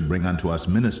 that they should bring unto us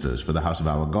ministers for the house of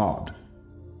our God.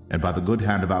 And by the good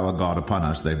hand of our God upon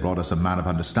us they brought us a man of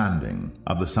understanding,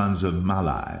 of the sons of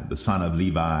Malai, the son of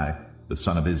Levi, the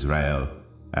son of Israel,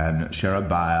 and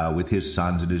Sherebiah with his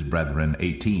sons and his brethren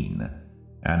 18,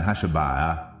 and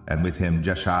Hashabiah, and with him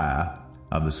Jeshiah,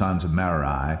 of the sons of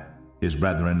Merari, his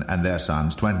brethren and their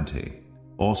sons 20,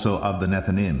 also of the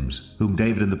Nethinims, whom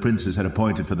David and the princes had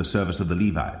appointed for the service of the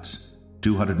Levites,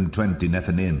 220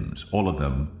 Nethinims, all of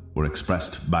them were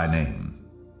expressed by name.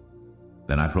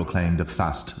 Then I proclaimed a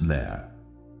fast there,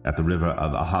 at the river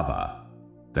of Ahava,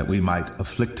 that we might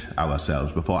afflict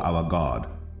ourselves before our God,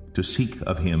 to seek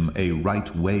of him a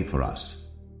right way for us,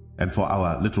 and for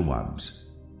our little ones,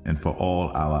 and for all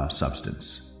our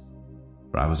substance.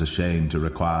 For I was ashamed to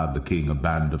require of the king a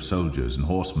band of soldiers and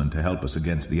horsemen to help us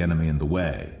against the enemy in the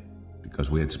way,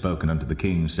 because we had spoken unto the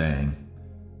king, saying,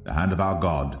 The hand of our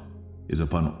God is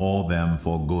upon all them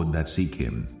for good that seek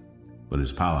him, but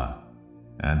his power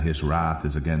and his wrath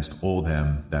is against all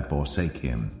them that forsake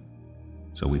him.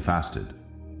 So we fasted,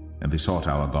 and besought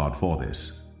our God for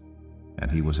this,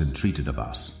 and he was entreated of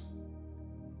us.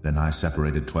 Then I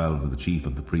separated 12 of the chief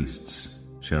of the priests,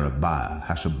 Sherebiah,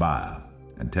 Hashabiah,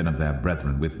 and 10 of their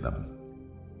brethren with them,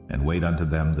 and weighed unto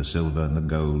them the silver and the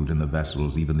gold in the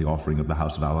vessels, even the offering of the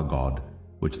house of our God,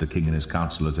 which the king and his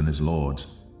counselors and his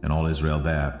lords, and all Israel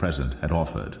there present, had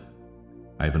offered.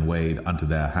 I even weighed unto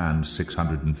their hand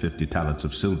 650 talents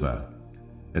of silver,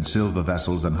 and silver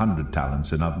vessels 100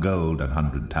 talents, and of gold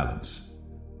 100 talents.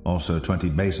 Also 20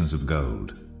 basins of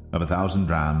gold, of 1,000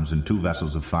 drams, and 2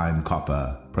 vessels of fine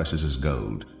copper, precious as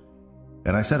gold.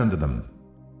 And I said unto them,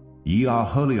 Ye are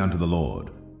holy unto the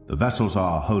Lord, the vessels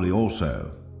are holy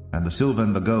also, and the silver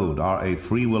and the gold are a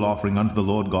freewill offering unto the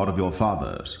Lord God of your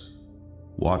fathers.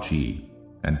 Watch ye,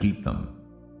 and keep them,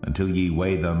 until ye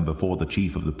weigh them before the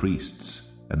chief of the priests,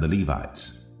 and the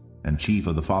Levites, and chief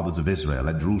of the fathers of Israel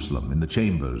at Jerusalem, in the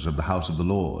chambers of the house of the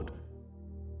Lord.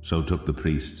 So took the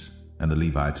priests and the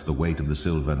Levites the weight of the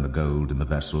silver and the gold in the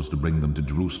vessels, to bring them to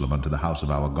Jerusalem unto the house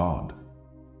of our God.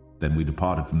 Then we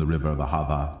departed from the river of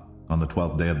Ahava on the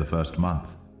 12th day of the 1st month,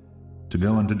 to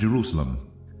go unto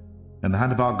Jerusalem. And the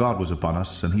hand of our God was upon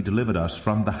us, and he delivered us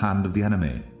from the hand of the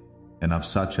enemy, and of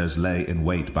such as lay in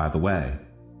wait by the way.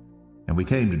 And we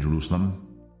came to Jerusalem,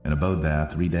 and abode there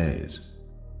 3 days.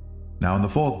 Now on the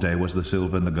 4th day was the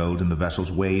silver and the gold in the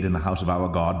vessels weighed in the house of our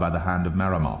God by the hand of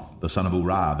Meremoth, the son of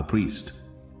Uriah the priest.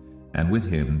 And with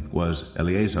him was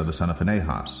Eleazar the son of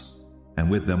Phinehas, and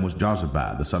with them was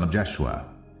Jozabad the son of Jeshua,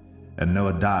 and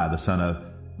Noadiah the son of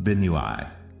Binnui,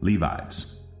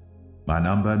 Levites, by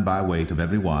number and by weight of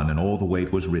every one, and all the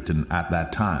weight was written at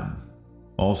that time.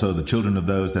 Also the children of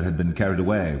those that had been carried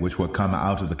away, which were come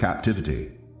out of the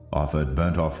captivity, offered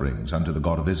burnt offerings unto the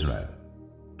God of Israel,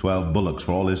 12 bullocks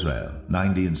for all Israel,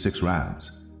 96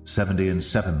 rams,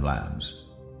 77 lambs,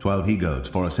 12 he-goats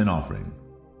for a sin offering.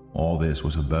 All this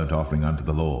was a burnt offering unto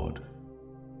the Lord.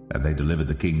 And they delivered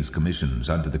the king's commissions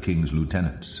unto the king's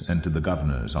lieutenants, and to the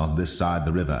governors on this side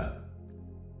the river,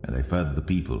 and they furthered the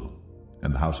people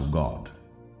and the house of God.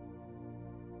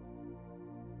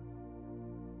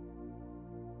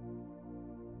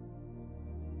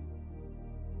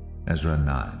 Ezra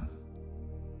 9.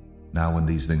 Now when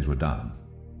these things were done,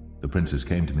 the princes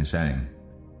came to me, saying,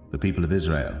 The people of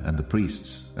Israel and the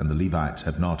priests and the Levites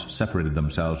have not separated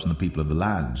themselves from the people of the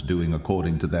lands, doing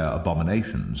according to their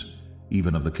abominations,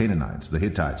 even of the Canaanites, the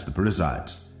Hittites, the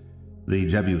Perizzites, the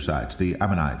Jebusites, the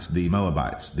Ammonites, the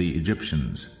Moabites, the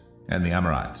Egyptians, and the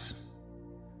Amorites.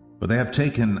 But they have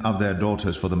taken of their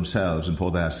daughters for themselves and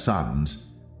for their sons,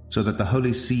 so that the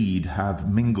holy seed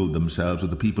have mingled themselves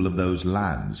with the people of those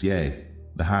lands. Yea,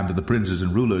 the hand of the princes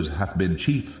and rulers hath been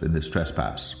chief in this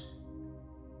trespass.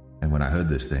 And when I heard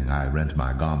this thing, I rent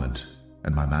my garment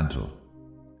and my mantle,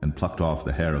 and plucked off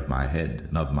the hair of my head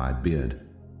and of my beard,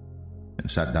 and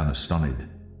sat down astonished.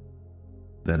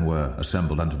 Then were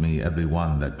assembled unto me every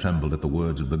one that trembled at the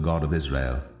words of the God of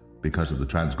Israel, because of the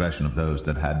transgression of those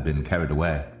that had been carried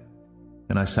away.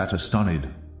 And I sat astonished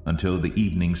until the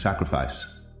evening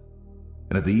sacrifice.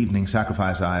 And at the evening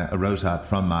sacrifice I arose up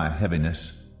from my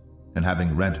heaviness, and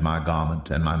having rent my garment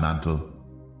and my mantle,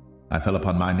 I fell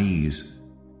upon my knees,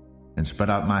 and spread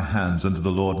out my hands unto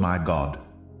the Lord my God,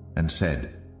 and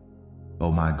said,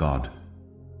 O my God,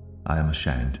 I am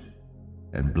ashamed,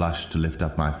 and blush to lift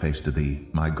up my face to thee,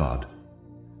 my God.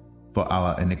 For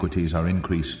our iniquities are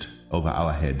increased over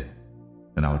our head,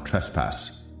 and our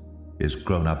trespass is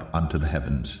grown up unto the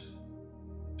heavens.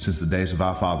 Since the days of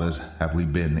our fathers have we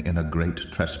been in a great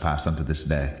trespass unto this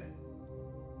day.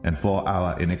 And for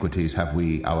our iniquities have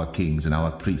we, our kings and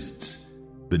our priests,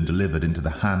 been delivered into the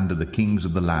hand of the kings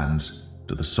of the lands,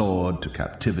 to the sword, to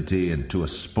captivity, and to a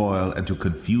spoil, and to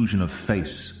confusion of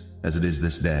face, as it is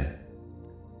this day.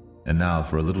 And now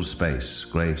for a little space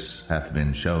grace hath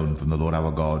been shown from the Lord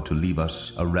our God to leave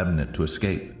us a remnant to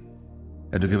escape,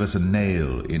 and to give us a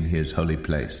nail in his holy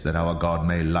place, that our God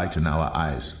may lighten our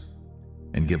eyes,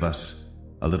 and give us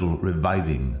a little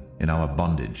reviving in our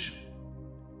bondage.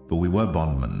 For we were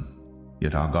bondmen,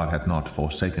 yet our God hath not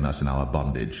forsaken us in our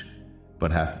bondage,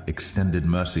 but hath extended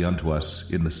mercy unto us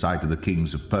in the sight of the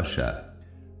kings of Persia,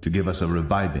 to give us a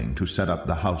reviving, to set up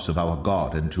the house of our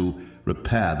God, and to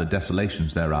repair the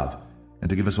desolations thereof, and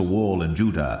to give us a wall in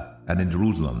Judah and in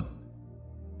Jerusalem.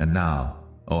 And now,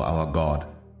 O our God,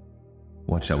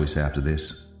 what shall we say after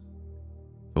this?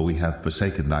 For we have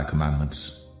forsaken thy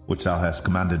commandments, which thou hast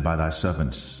commanded by thy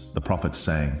servants, the prophets,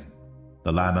 saying,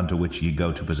 The land unto which ye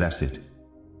go to possess it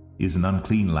is an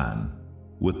unclean land,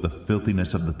 with the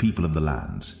filthiness of the people of the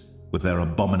lands, with their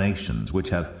abominations, which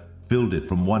have filled it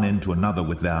from one end to another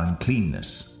with their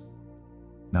uncleanness.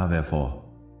 Now therefore,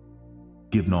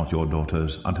 give not your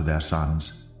daughters unto their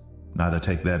sons, neither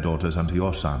take their daughters unto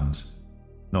your sons,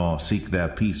 nor seek their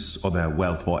peace or their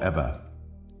wealth for ever,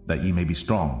 that ye may be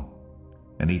strong,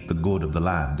 and eat the good of the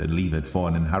land, and leave it for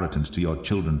an inheritance to your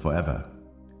children for ever.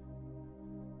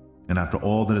 And after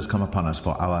all that has come upon us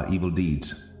for our evil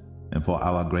deeds, and for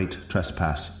our great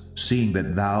trespass, seeing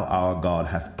that thou our God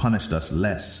hath punished us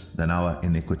less than our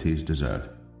iniquities deserve,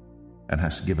 and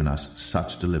hast given us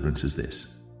such deliverance as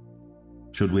this,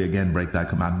 should we again break thy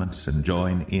commandments, and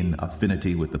join in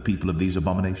affinity with the people of these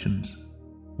abominations?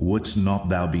 Wouldst not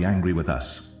thou be angry with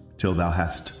us, till thou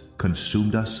hast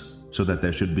consumed us, so that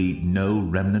there should be no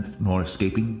remnant nor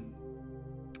escaping?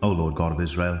 O Lord God of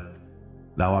Israel,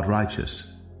 thou art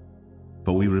righteous,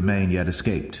 for we remain yet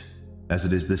escaped, as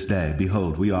it is this day.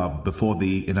 Behold, we are before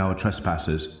thee in our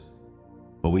trespasses,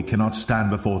 for we cannot stand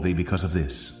before thee because of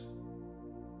this.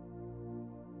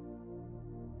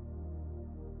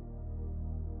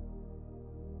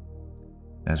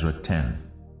 Ezra 10.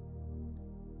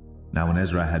 Now when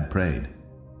Ezra had prayed,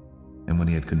 and when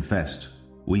he had confessed,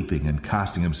 weeping and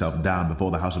casting himself down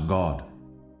before the house of God,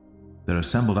 there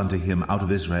assembled unto him out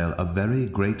of Israel a very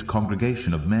great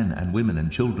congregation of men and women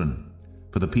and children,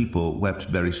 for the people wept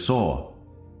very sore.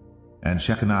 And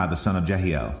Shechaniah the son of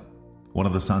Jehiel, one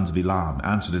of the sons of Elam,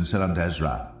 answered and said unto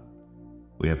Ezra,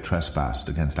 We have trespassed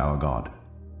against our God,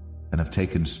 and have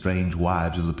taken strange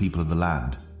wives of the people of the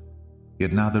land.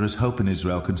 Yet now there is hope in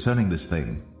Israel concerning this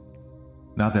thing.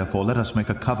 Now therefore let us make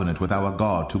a covenant with our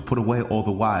God, to put away all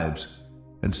the wives,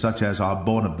 and such as are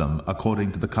born of them,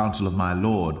 according to the counsel of my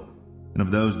Lord, and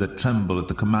of those that tremble at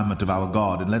the commandment of our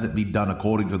God, and let it be done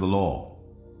according to the law.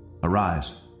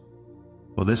 Arise,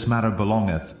 for this matter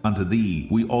belongeth unto thee,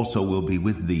 we also will be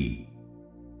with thee.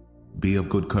 Be of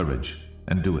good courage,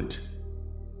 and do it.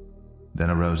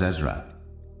 Then arose Ezra,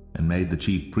 and made the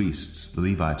chief priests, the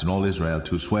Levites, and all Israel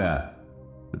to swear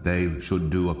that they should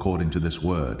do according to this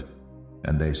word,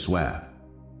 and they sware.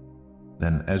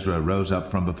 Then Ezra rose up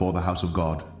from before the house of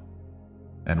God,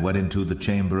 and went into the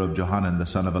chamber of Johanan the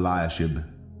son of Eliashib.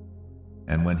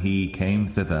 And when he came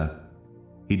thither,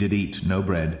 he did eat no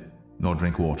bread, nor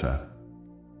drink water,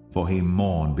 for he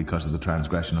mourned because of the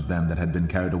transgression of them that had been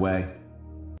carried away.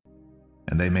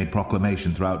 And they made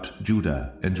proclamation throughout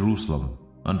Judah and Jerusalem,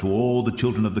 unto all the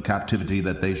children of the captivity,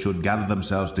 that they should gather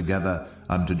themselves together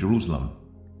unto Jerusalem,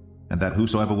 and that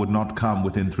whosoever would not come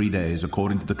within 3 days,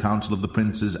 according to the counsel of the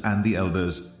princes and the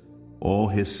elders, all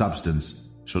his substance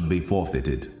should be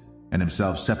forfeited, and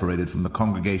himself separated from the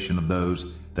congregation of those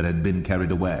that had been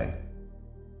carried away.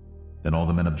 Then all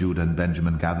the men of Judah and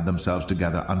Benjamin gathered themselves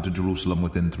together unto Jerusalem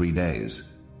within 3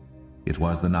 days. It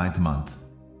was the 9th month,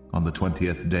 on the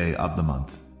 20th day of the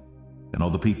month. And all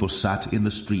the people sat in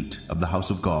the street of the house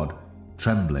of God,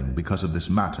 trembling because of this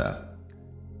matter,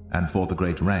 and for the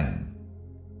great rain.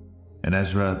 And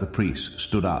Ezra the priest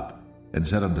stood up, and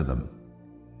said unto them,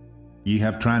 Ye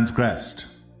have transgressed,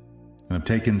 and have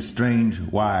taken strange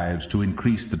wives to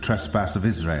increase the trespass of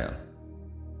Israel.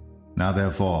 Now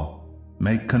therefore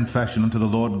make confession unto the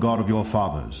Lord God of your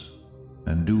fathers,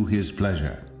 and do his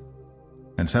pleasure,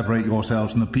 and separate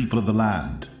yourselves from the people of the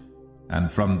land, and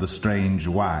from the strange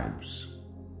wives.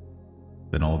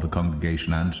 Then all the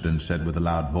congregation answered and said with a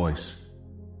loud voice,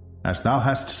 As thou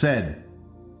hast said,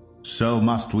 so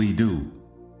must we do.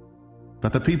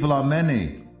 But the people are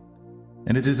many,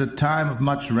 and it is a time of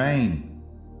much rain,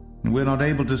 and we are not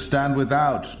able to stand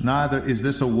without, neither is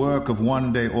this a work of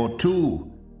 1 day or 2,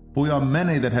 for we are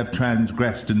many that have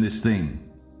transgressed in this thing.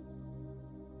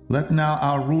 Let now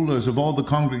our rulers of all the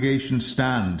congregation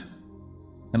stand,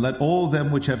 and let all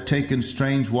them which have taken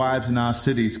strange wives in our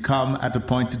cities come at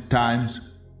appointed times,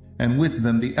 and with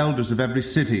them the elders of every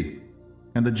city,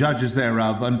 and the judges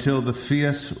thereof, until the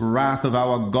fierce wrath of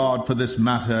our God for this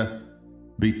matter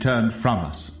be turned from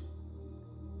us.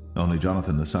 Only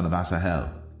Jonathan the son of Asahel,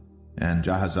 and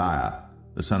Jahaziah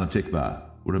the son of Tikvah,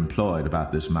 were employed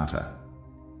about this matter.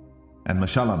 And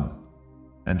Meshullam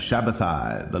and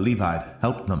Shabbathai the Levite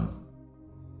helped them,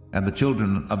 and the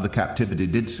children of the captivity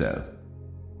did so.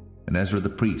 And Ezra the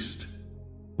priest,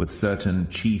 with certain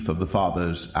chief of the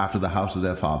fathers after the house of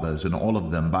their fathers, and all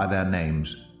of them by their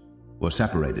names, were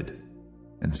separated,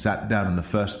 and sat down in the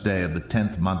 1st day of the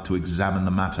 10th month to examine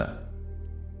the matter.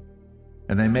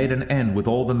 And they made an end with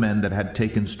all the men that had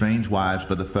taken strange wives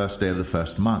by the 1st day of the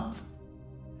 1st month.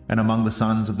 And among the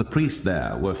sons of the priests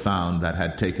there were found that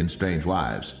had taken strange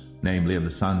wives, namely of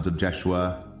the sons of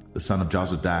Jeshua, the son of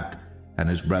Jozadak, and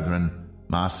his brethren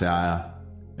Maaseiah,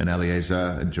 and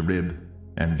Eleazar, and Jerib,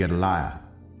 and Gedaliah.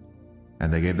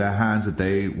 And they gave their hands that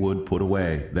they would put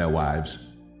away their wives,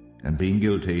 and being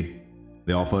guilty,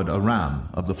 they offered a ram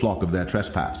of the flock of their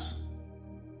trespass.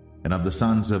 And of the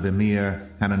sons of Emir,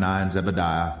 Hananiah and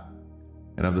Zebadiah,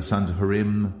 and of the sons of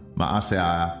Harim,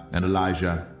 Maaseiah, and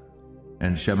Elijah,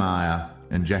 and Shemaiah,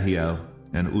 and Jehiel,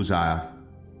 and Uzziah,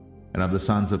 and of the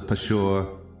sons of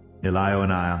Pashur,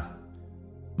 Elioenai,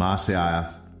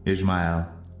 Maaseiah, Ishmael,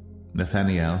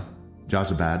 Nathaniel,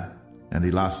 Jozabad, and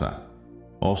Elasa.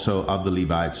 Also of the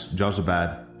Levites,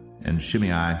 Jozabad, and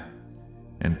Shimei,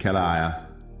 and Kelaiah,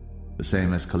 the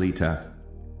same as Kelita,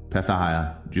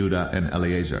 Pethahiah, Judah, and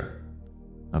Eleazar.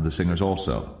 Of the singers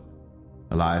also,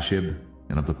 Eliashib,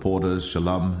 and of the porters,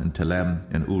 Shalom, and Telem,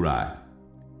 and Uri.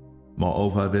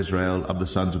 Moreover of Israel, of the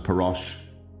sons of Parosh,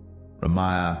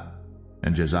 Ramiah,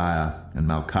 and Josiah, and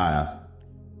Malchiah,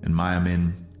 and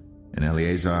Miamin, and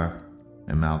Eleazar,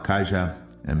 and Malchijah,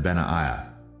 and Benaiah.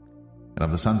 And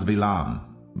of the sons of Elam,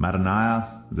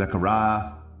 Mattaniah,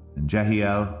 Zechariah, and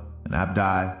Jehiel, and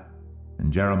Abdi,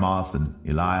 and Jeremoth, and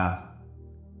Eliah.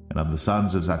 And of the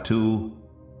sons of Zatu,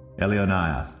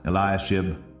 Elioenai,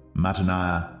 Eliashib,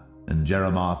 Mattaniah, and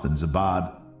Jeremoth, and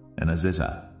Zabad, and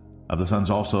Aziza. Of the sons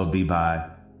also of Bebai,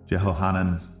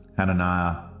 Jehohanan,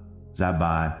 Hananiah,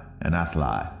 Zabbai, and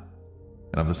Athli.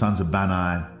 And of the sons of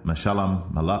Bani,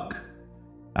 Meshullam, Maluk,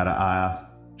 Adaiah,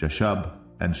 Jeshub,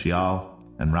 and Sheol,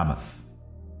 and Ramoth.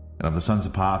 And of the sons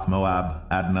of Path, Moab,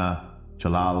 Adnah,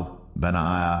 Chalal,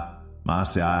 Benaiah,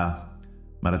 Maaseiah,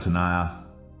 Mattaniah,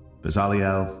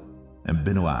 Bezaliel, and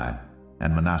Binnui,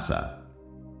 and Manasseh.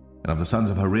 And of the sons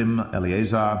of Harim,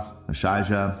 Eleazar,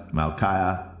 Ashijah,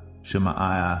 Malchiah,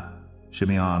 Shemaiah,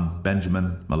 Shimeon,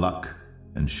 Benjamin, Maluk,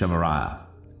 and Shemariah.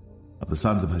 Of the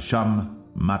sons of Hashum,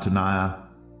 Mattaniah,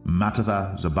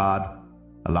 Mattatha, Zabad,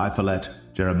 Eliphalet,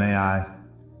 Jeremiah,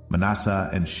 Manasseh,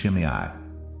 and Shimei.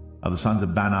 Of the sons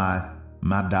of Bani,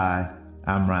 Maddai,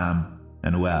 Amram,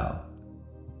 and Uel.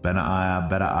 Benaiah,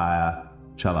 Bedaiah,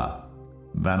 Chela,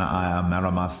 Benaiah,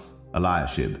 Meremoth,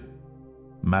 Eliashib,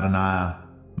 Mattaniah,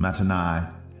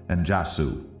 Mattanai, and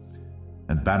Jasu,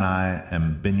 and Bani,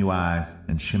 and Binnui,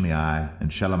 and Shimei, and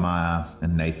Shelemiah,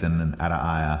 and Nathan, and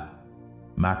Adaiah,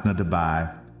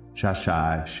 Machnadabai,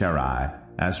 Shashai, Sherai,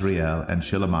 Azriel, and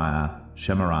Shelemiah,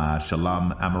 Shemariah,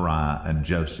 Shalom, Amariah, and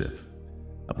Joseph.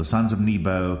 Of the sons of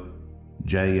Nebo,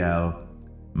 Jael,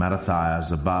 Mattathiah,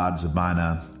 Zabad,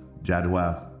 Zabina,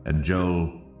 Jadua, and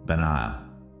Joel, Benaiah.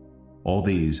 All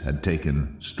these had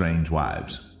taken strange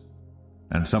wives,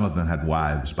 and some of them had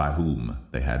wives by whom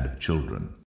they had children.